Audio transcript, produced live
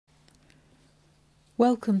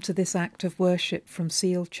Welcome to this act of worship from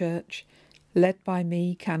Seal Church, led by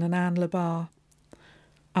me, Canon Anne Labar.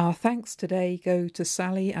 Our thanks today go to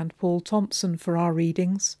Sally and Paul Thompson for our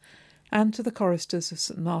readings, and to the choristers of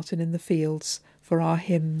St Martin in the Fields for our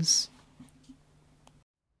hymns.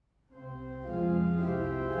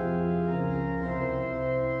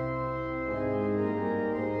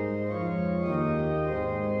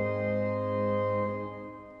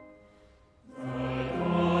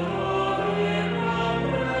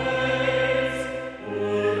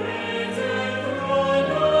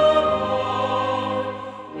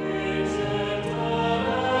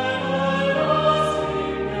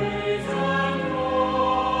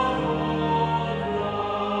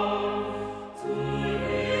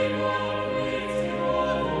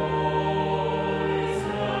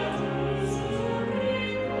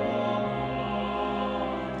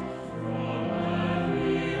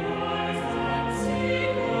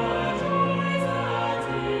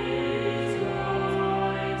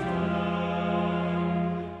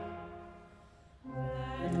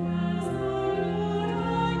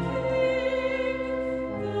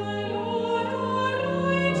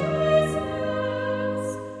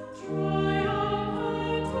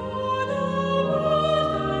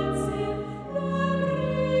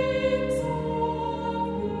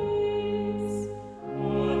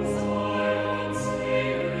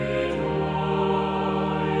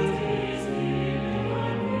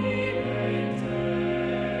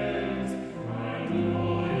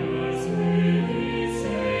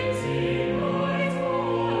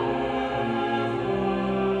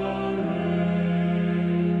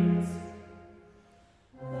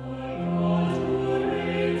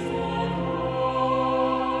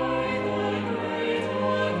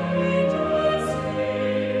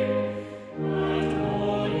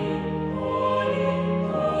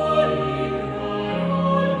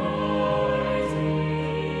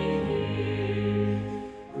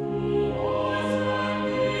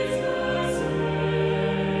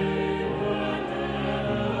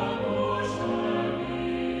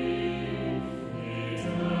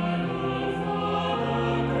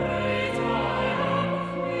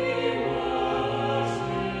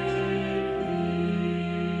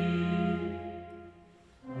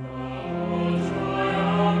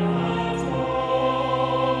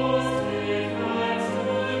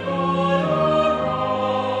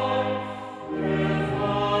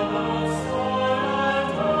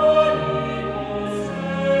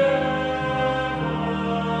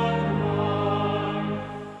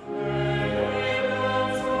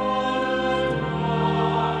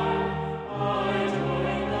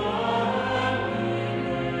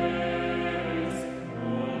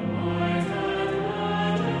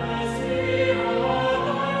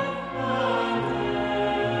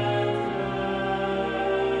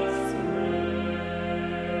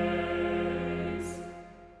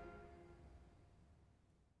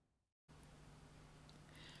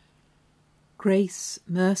 Grace,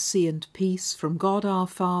 mercy and peace from God our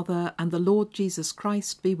Father and the Lord Jesus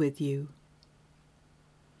Christ be with you.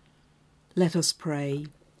 Let us pray.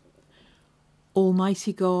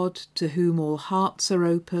 Almighty God, to whom all hearts are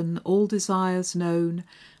open, all desires known,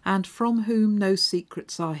 and from whom no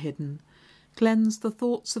secrets are hidden, cleanse the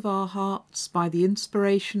thoughts of our hearts by the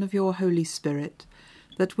inspiration of your Holy Spirit,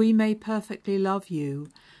 that we may perfectly love you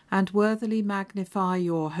and worthily magnify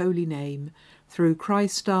your holy name, through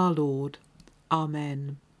Christ our Lord.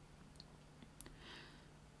 Amen.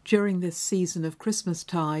 During this season of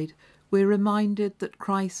Christmastide, we're reminded that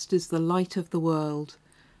Christ is the light of the world,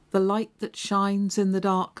 the light that shines in the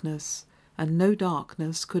darkness, and no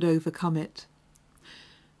darkness could overcome it.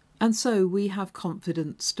 And so we have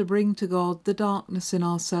confidence to bring to God the darkness in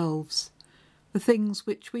ourselves, the things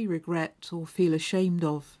which we regret or feel ashamed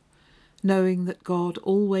of, knowing that God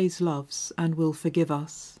always loves and will forgive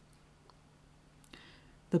us.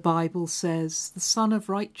 The Bible says, "The Sun of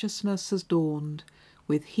Righteousness has dawned,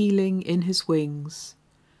 with healing in his wings."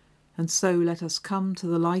 And so let us come to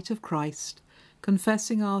the light of Christ,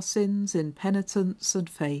 confessing our sins in penitence and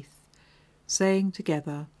faith, saying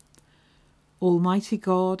together, Almighty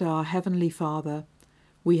God, our Heavenly Father,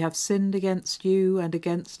 we have sinned against you and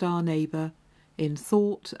against our neighbour, in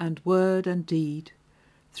thought and word and deed,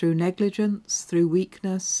 through negligence, through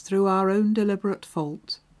weakness, through our own deliberate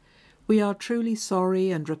fault. We are truly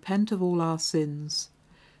sorry and repent of all our sins.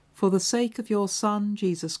 For the sake of your Son,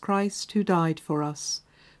 Jesus Christ, who died for us,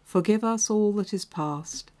 forgive us all that is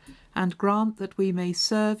past, and grant that we may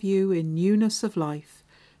serve you in newness of life,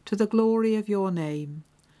 to the glory of your name.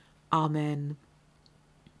 Amen.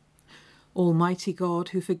 Almighty God,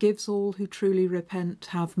 who forgives all who truly repent,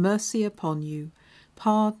 have mercy upon you,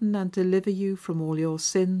 pardon and deliver you from all your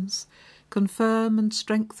sins, confirm and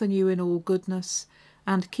strengthen you in all goodness,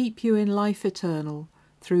 and keep you in life eternal,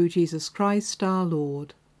 through Jesus Christ our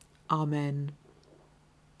Lord. Amen.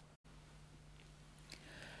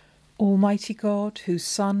 Almighty God, whose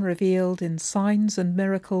Son revealed in signs and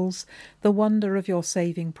miracles the wonder of your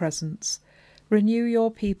saving presence, renew your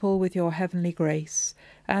people with your heavenly grace,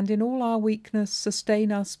 and in all our weakness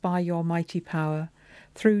sustain us by your mighty power,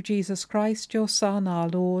 through Jesus Christ, your Son, our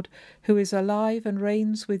Lord, who is alive and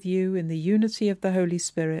reigns with you in the unity of the Holy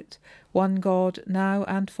Spirit, one God, now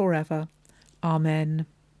and forever. Amen.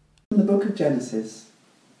 From the book of Genesis.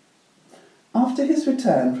 After his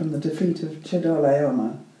return from the defeat of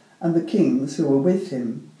Chedorlaomer and the kings who were with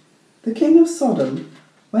him, the king of Sodom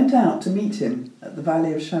went out to meet him at the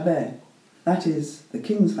valley of Shaveh, that is, the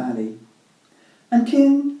king's valley. And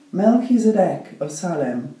King Melchizedek of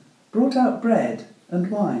Salem brought out bread and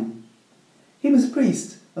wine. He was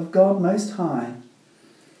priest of God Most High.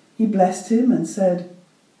 He blessed him and said,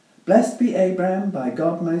 "Blessed be Abram by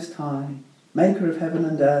God Most High, maker of heaven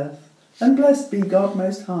and earth, and blessed be God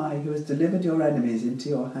Most High, who has delivered your enemies into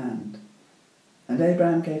your hand." And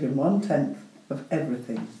Abraham gave him 1/10 of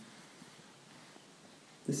everything.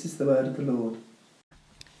 This is the word of the Lord.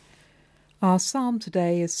 Our psalm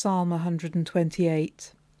today is Psalm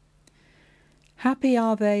 128. Happy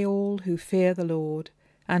are they all who fear the Lord,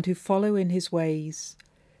 and who follow in his ways.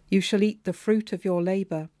 You shall eat the fruit of your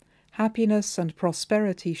labour. Happiness and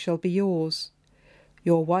prosperity shall be yours.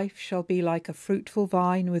 Your wife shall be like a fruitful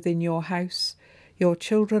vine within your house, your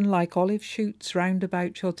children like olive shoots round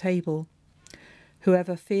about your table.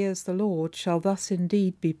 Whoever fears the Lord shall thus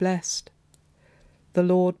indeed be blessed. The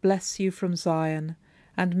Lord bless you from Zion,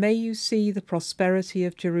 and may you see the prosperity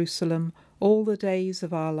of Jerusalem all the days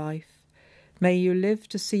of our life. May you live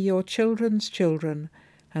to see your children's children,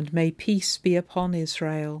 and may peace be upon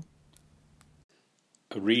Israel.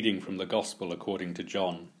 A reading from the Gospel according to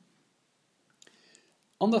John.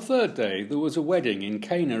 On the third day there was a wedding in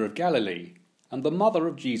Cana of Galilee, and the mother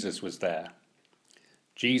of Jesus was there.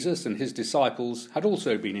 Jesus and his disciples had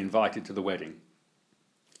also been invited to the wedding.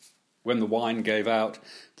 When the wine gave out,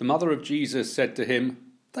 the mother of Jesus said to him,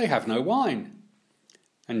 "They have no wine."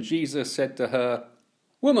 And Jesus said to her,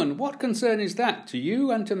 "Woman, what concern is that to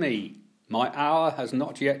you and to me? My hour has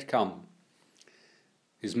not yet come."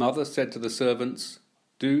 His mother said to the servants,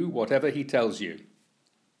 "Do whatever he tells you."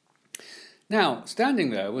 Now,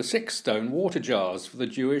 standing there were 6 stone water jars for the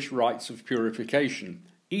Jewish rites of purification,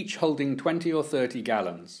 each holding 20 or 30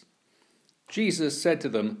 gallons. Jesus said to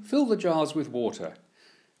them, "Fill the jars with water,"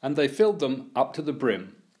 and they filled them up to the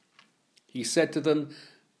brim. He said to them,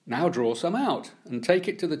 "Now draw some out, and take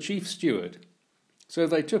it to the chief steward." So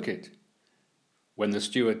they took it. When the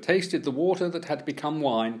steward tasted the water that had become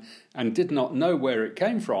wine, and did not know where it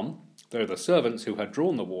came from, though the servants who had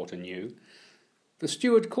drawn the water knew, the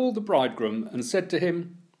steward called the bridegroom and said to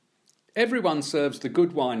him, "Everyone serves the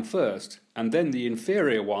good wine first, and then the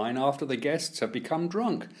inferior wine after the guests have become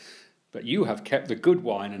drunk, but you have kept the good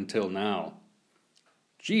wine until now."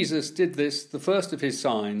 Jesus did this, the first of his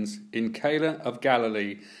signs, in Cana of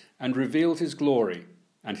Galilee, and revealed his glory,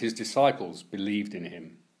 and his disciples believed in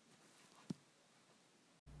him.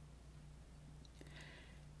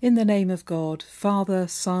 In the name of God, Father,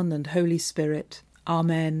 Son, and Holy Spirit.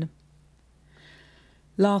 Amen.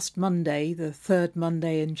 Last Monday, the 3rd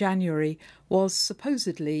Monday in January, was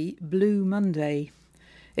supposedly Blue Monday.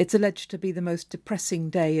 It's alleged to be the most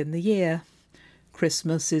depressing day in the year.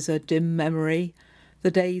 Christmas is a dim memory,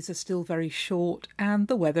 the days are still very short, and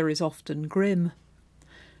the weather is often grim.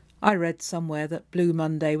 I read somewhere that Blue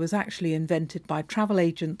Monday was actually invented by travel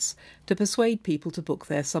agents to persuade people to book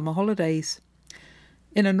their summer holidays.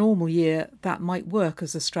 In a normal year, that might work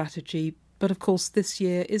as a strategy, but of course this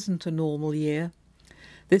year isn't a normal year.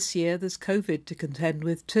 This year there's COVID to contend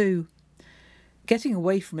with too. Getting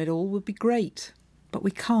away from it all would be great, but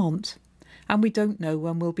we can't, and we don't know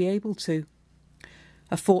when we'll be able to.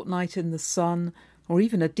 A fortnight in the sun, or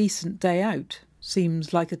even a decent day out,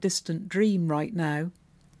 seems like a distant dream right now.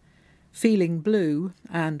 Feeling blue,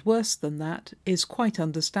 and worse than that, is quite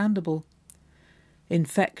understandable.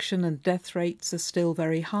 Infection and death rates are still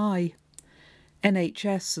very high.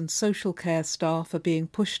 NHS and social care staff are being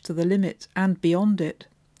pushed to the limit and beyond it.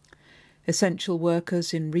 Essential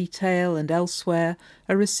workers in retail and elsewhere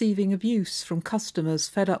are receiving abuse from customers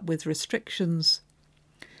fed up with restrictions.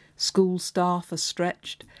 School staff are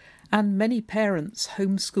stretched, and many parents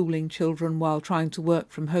homeschooling children while trying to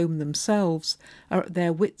work from home themselves are at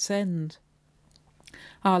their wits' end.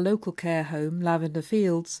 Our local care home, Lavender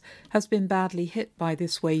Fields, has been badly hit by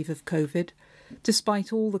this wave of COVID,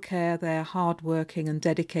 despite all the care their hard-working and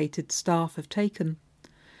dedicated staff have taken.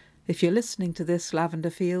 If you're listening to this, Lavender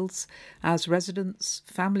Fields, as residents,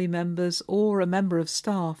 family members, or a member of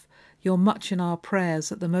staff, you're much in our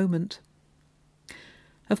prayers at the moment.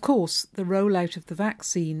 Of course, the rollout of the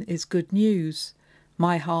vaccine is good news.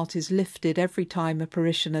 My heart is lifted every time a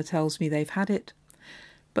parishioner tells me they've had it.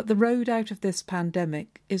 But the road out of this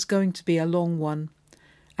pandemic is going to be a long one,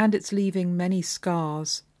 and it's leaving many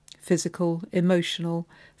scars, physical, emotional,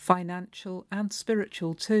 financial and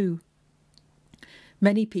spiritual too.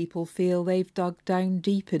 Many people feel they've dug down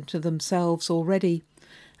deep into themselves already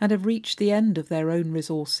and have reached the end of their own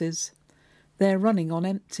resources. They're running on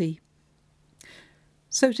empty.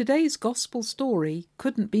 So today's gospel story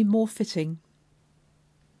couldn't be more fitting.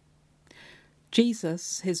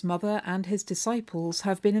 Jesus, his mother and his disciples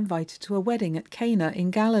have been invited to a wedding at Cana in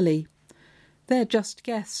Galilee. They're just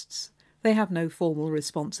guests. They have no formal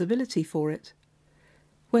responsibility for it.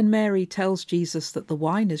 When Mary tells Jesus that the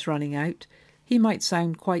wine is running out, he might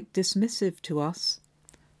sound quite dismissive to us.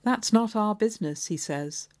 That's not our business, he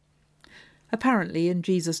says. Apparently, in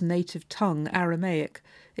Jesus' native tongue, Aramaic,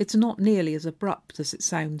 it's not nearly as abrupt as it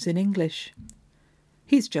sounds in English.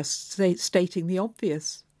 He's just stating the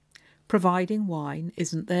obvious. Providing wine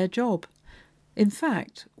isn't their job. In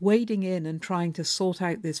fact, wading in and trying to sort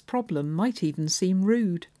out this problem might even seem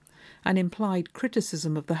rude, an implied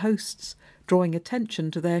criticism of the hosts, drawing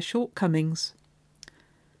attention to their shortcomings.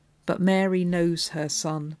 But Mary knows her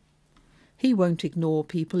son. He won't ignore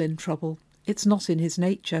people in trouble. It's not in his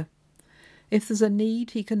nature. If there's a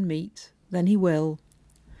need he can meet, then he will.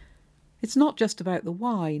 It's not just about the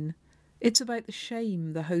wine. It's about the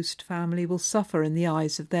shame the host family will suffer in the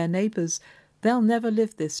eyes of their neighbours. They'll never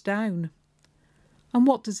live this down. And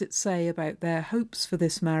what does it say about their hopes for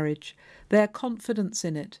this marriage, their confidence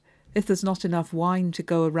in it, if there's not enough wine to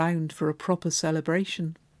go around for a proper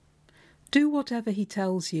celebration? Do whatever he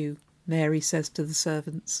tells you, Mary says to the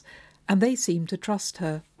servants, and they seem to trust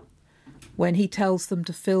her. When he tells them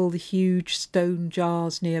to fill the huge stone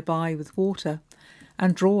jars nearby with water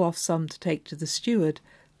and draw off some to take to the steward,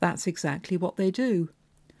 that's exactly what they do.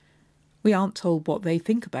 We aren't told what they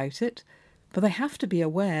think about it, but they have to be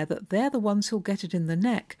aware that they're the ones who'll get it in the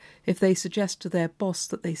neck if they suggest to their boss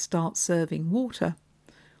that they start serving water.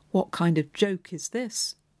 What kind of joke is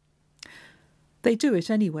this? They do it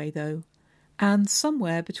anyway, though, and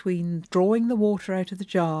somewhere between drawing the water out of the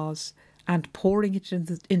jars and pouring it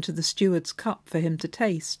into the steward's cup for him to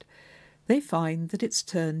taste, they find that it's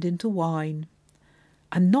turned into wine.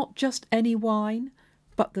 And not just any wine,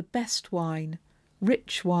 but the best wine,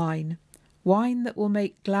 rich wine, wine that will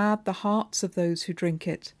make glad the hearts of those who drink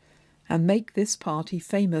it, and make this party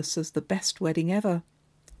famous as the best wedding ever.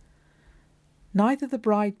 Neither the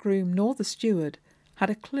bridegroom nor the steward had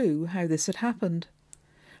a clue how this had happened.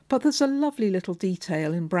 But there's a lovely little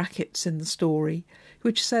detail in brackets in the story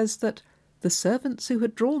which says that the servants who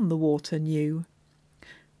had drawn the water knew.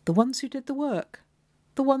 The ones who did the work,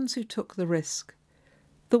 the ones who took the risk,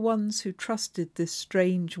 the ones who trusted this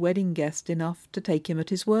strange wedding guest enough to take him at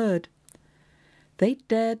his word. They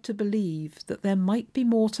dared to believe that there might be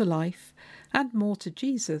more to life and more to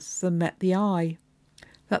Jesus than met the eye,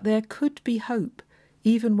 that there could be hope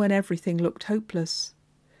even when everything looked hopeless,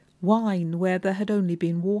 wine where there had only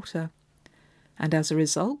been water, and as a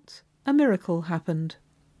result, a miracle happened.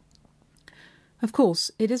 Of course,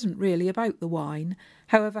 it isn't really about the wine,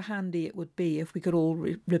 however handy it would be if we could all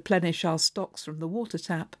replenish our stocks from the water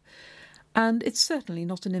tap, and it's certainly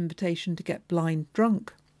not an invitation to get blind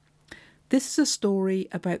drunk. This is a story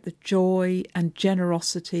about the joy and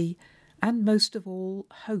generosity, and most of all,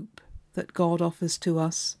 hope that God offers to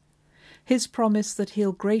us. His promise that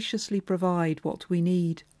he'll graciously provide what we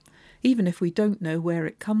need, even if we don't know where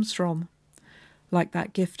it comes from. Like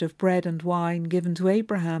that gift of bread and wine given to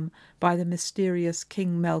Abraham by the mysterious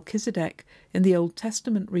King Melchizedek in the Old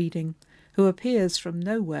Testament reading, who appears from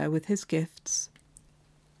nowhere with his gifts.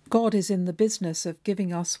 God is in the business of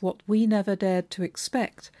giving us what we never dared to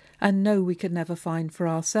expect and know we could never find for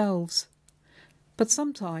ourselves. But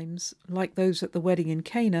sometimes, like those at the wedding in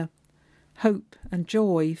Cana, hope and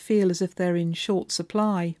joy feel as if they're in short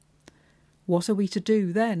supply. What are we to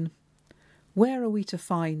do then? Where are we to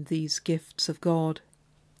find these gifts of God?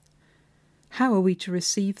 How are we to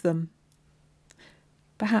receive them?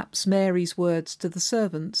 Perhaps Mary's words to the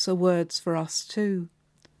servants are words for us too.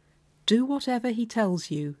 Do whatever he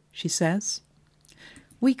tells you, she says.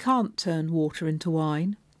 We can't turn water into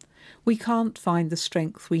wine. We can't find the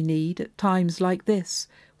strength we need at times like this,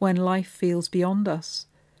 when life feels beyond us.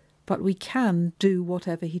 But we can do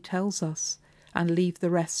whatever he tells us, and leave the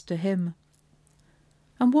rest to him.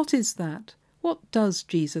 And what is that? What does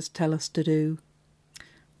Jesus tell us to do?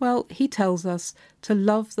 Well, he tells us to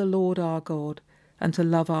love the Lord our God and to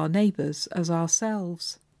love our neighbours as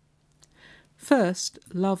ourselves. First,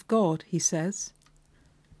 love God, he says.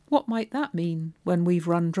 What might that mean when we've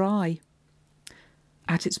run dry?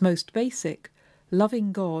 At its most basic,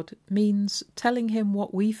 loving God means telling him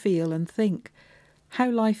what we feel and think,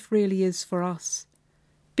 how life really is for us,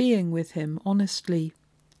 being with him honestly.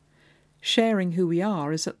 Sharing who we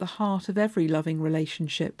are is at the heart of every loving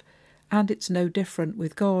relationship, and it's no different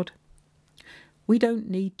with God. We don't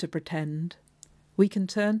need to pretend. We can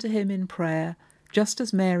turn to him in prayer, just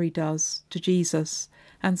as Mary does to Jesus,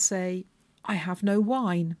 and say, I have no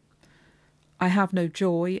wine. I have no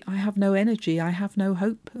joy, I have no energy, I have no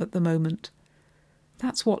hope at the moment.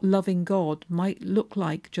 That's what loving God might look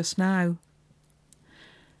like just now.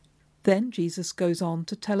 Then Jesus goes on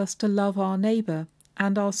to tell us to love our neighbour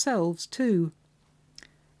and ourselves too.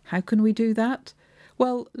 How can we do that?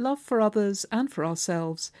 Well, love for others and for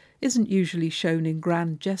ourselves isn't usually shown in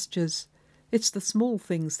grand gestures. It's the small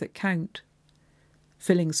things that count.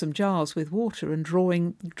 Filling some jars with water and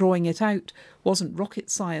drawing it out wasn't rocket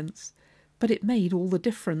science, but it made all the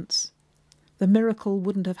difference. The miracle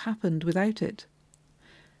wouldn't have happened without it.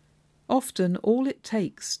 Often all it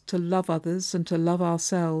takes to love others and to love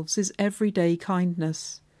ourselves is everyday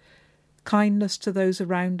kindness. Kindness to those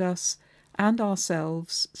around us and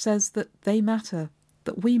ourselves says that they matter,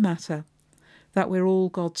 that we matter, that we're all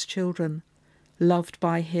God's children, loved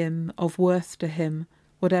by him, of worth to him,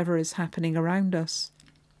 whatever is happening around us.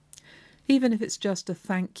 Even if it's just a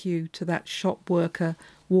thank you to that shop worker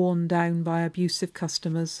worn down by abusive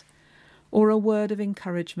customers, or a word of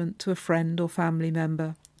encouragement to a friend or family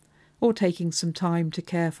member, or taking some time to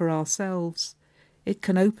care for ourselves, it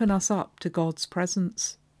can open us up to God's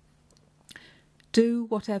presence. Do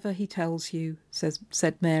whatever he tells you,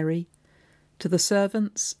 said Mary, to the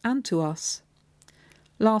servants and to us.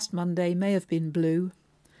 Last Monday may have been blue.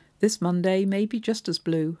 This Monday may be just as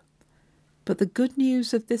blue. But the good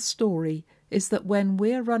news of this story is that when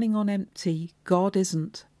we're running on empty, God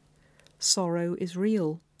isn't. Sorrow is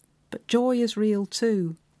real, but joy is real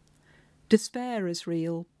too. Despair is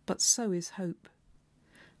real, but so is hope.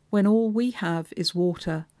 When all we have is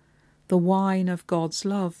water, the wine of God's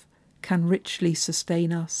love can richly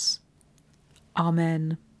sustain us.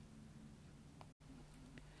 Amen.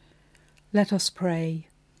 Let us pray.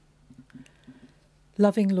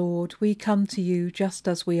 Loving Lord, we come to you just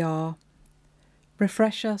as we are.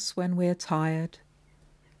 Refresh us when we're tired.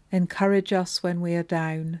 Encourage us when we are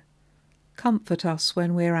down. Comfort us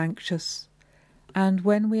when we're anxious. And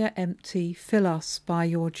when we are empty, fill us by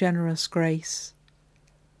your generous grace.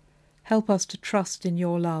 Help us to trust in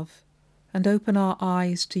your love and open our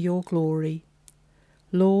eyes to your glory.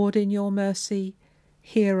 Lord, in your mercy,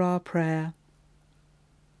 hear our prayer.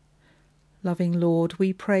 Loving Lord,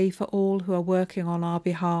 we pray for all who are working on our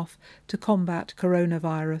behalf to combat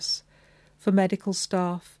coronavirus, for medical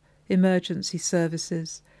staff, emergency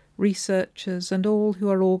services, researchers and all who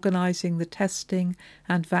are organising the testing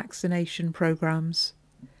and vaccination programmes.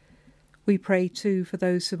 We pray too for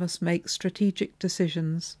those who must make strategic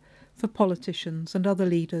decisions, for politicians and other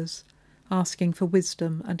leaders, asking for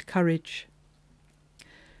wisdom and courage.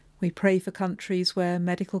 We pray for countries where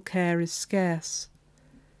medical care is scarce.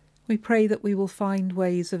 We pray that we will find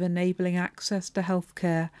ways of enabling access to health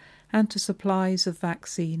care and to supplies of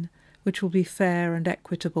vaccine, which will be fair and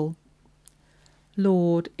equitable.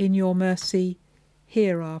 Lord, in your mercy,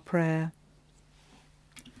 hear our prayer.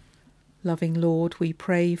 Loving Lord, we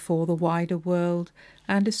pray for the wider world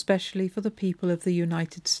and especially for the people of the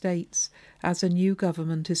United States as a new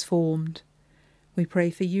government is formed. We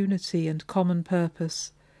pray for unity and common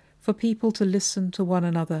purpose, for people to listen to one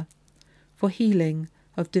another, for healing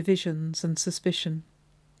of divisions and suspicion.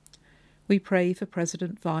 We pray for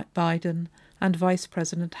President Biden and Vice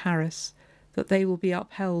President Harris, that they will be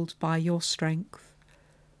upheld by your strength.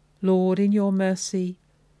 Lord, in your mercy,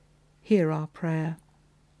 hear our prayer.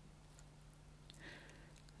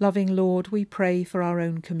 Loving Lord, we pray for our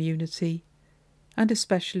own community, and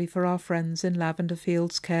especially for our friends in Lavender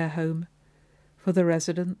Fields Care Home, for the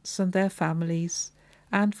residents and their families,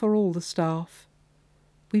 and for all the staff.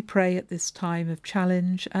 We pray at this time of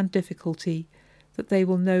challenge and difficulty that they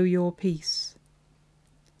will know your peace.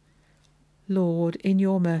 Lord, in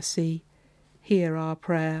your mercy, hear our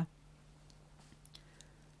prayer.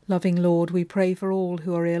 Loving Lord, we pray for all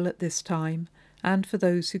who are ill at this time, and for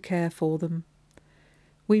those who care for them.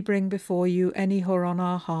 We bring before you any who are on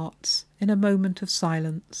our hearts in a moment of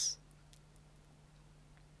silence.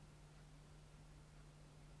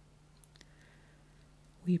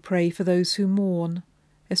 We pray for those who mourn,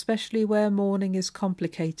 especially where mourning is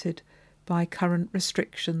complicated by current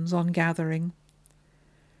restrictions on gathering.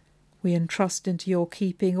 We entrust into your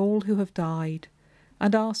keeping all who have died,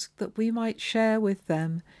 and ask that we might share with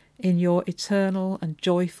them in your eternal and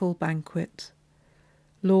joyful banquet.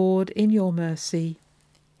 Lord, in your mercy,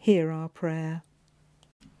 hear our prayer.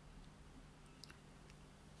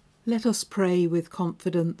 Let us pray with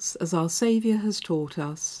confidence as our Saviour has taught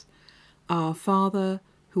us. Our Father,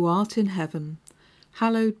 who art in heaven,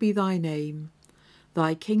 hallowed be thy name.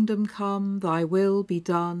 Thy kingdom come, thy will be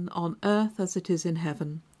done, on earth as it is in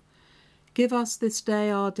heaven. Give us this day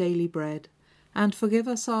our daily bread, and forgive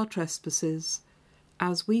us our trespasses,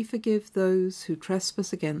 as we forgive those who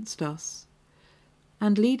trespass against us.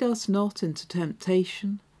 And lead us not into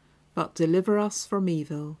temptation, but deliver us from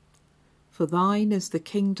evil. For thine is the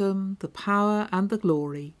kingdom, the power, and the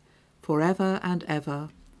glory, for ever and ever.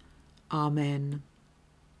 Amen.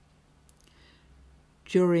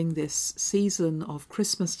 During this season of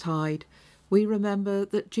Christmastide, we remember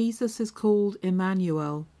that Jesus is called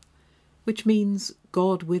Emmanuel, which means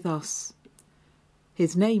God with us.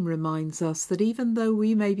 His name reminds us that even though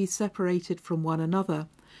we may be separated from one another,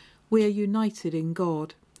 we are united in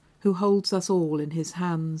God, who holds us all in his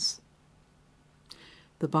hands.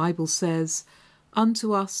 The Bible says,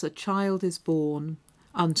 "Unto us a child is born,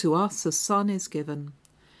 unto us a son is given,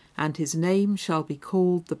 and his name shall be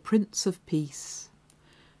called the Prince of Peace.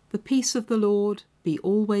 The peace of the Lord be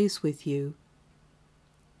always with you."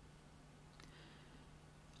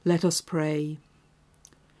 Let us pray.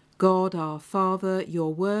 God our Father,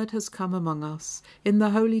 your word has come among us in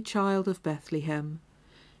the Holy Child of Bethlehem.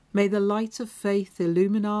 May the light of faith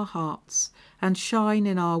illumine our hearts and shine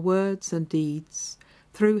in our words and deeds,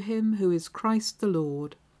 through him who is Christ the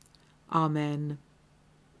Lord. Amen.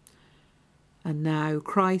 And now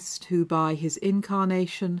Christ, who by his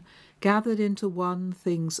incarnation gathered into one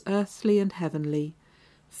things earthly and heavenly,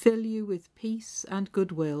 fill you with peace and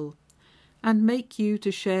goodwill, and make you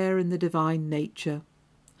to share in the divine nature.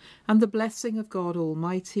 And the blessing of God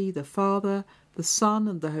Almighty, the Father, the Son,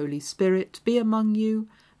 and the Holy Spirit be among you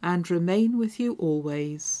and remain with you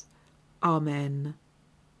always. Amen.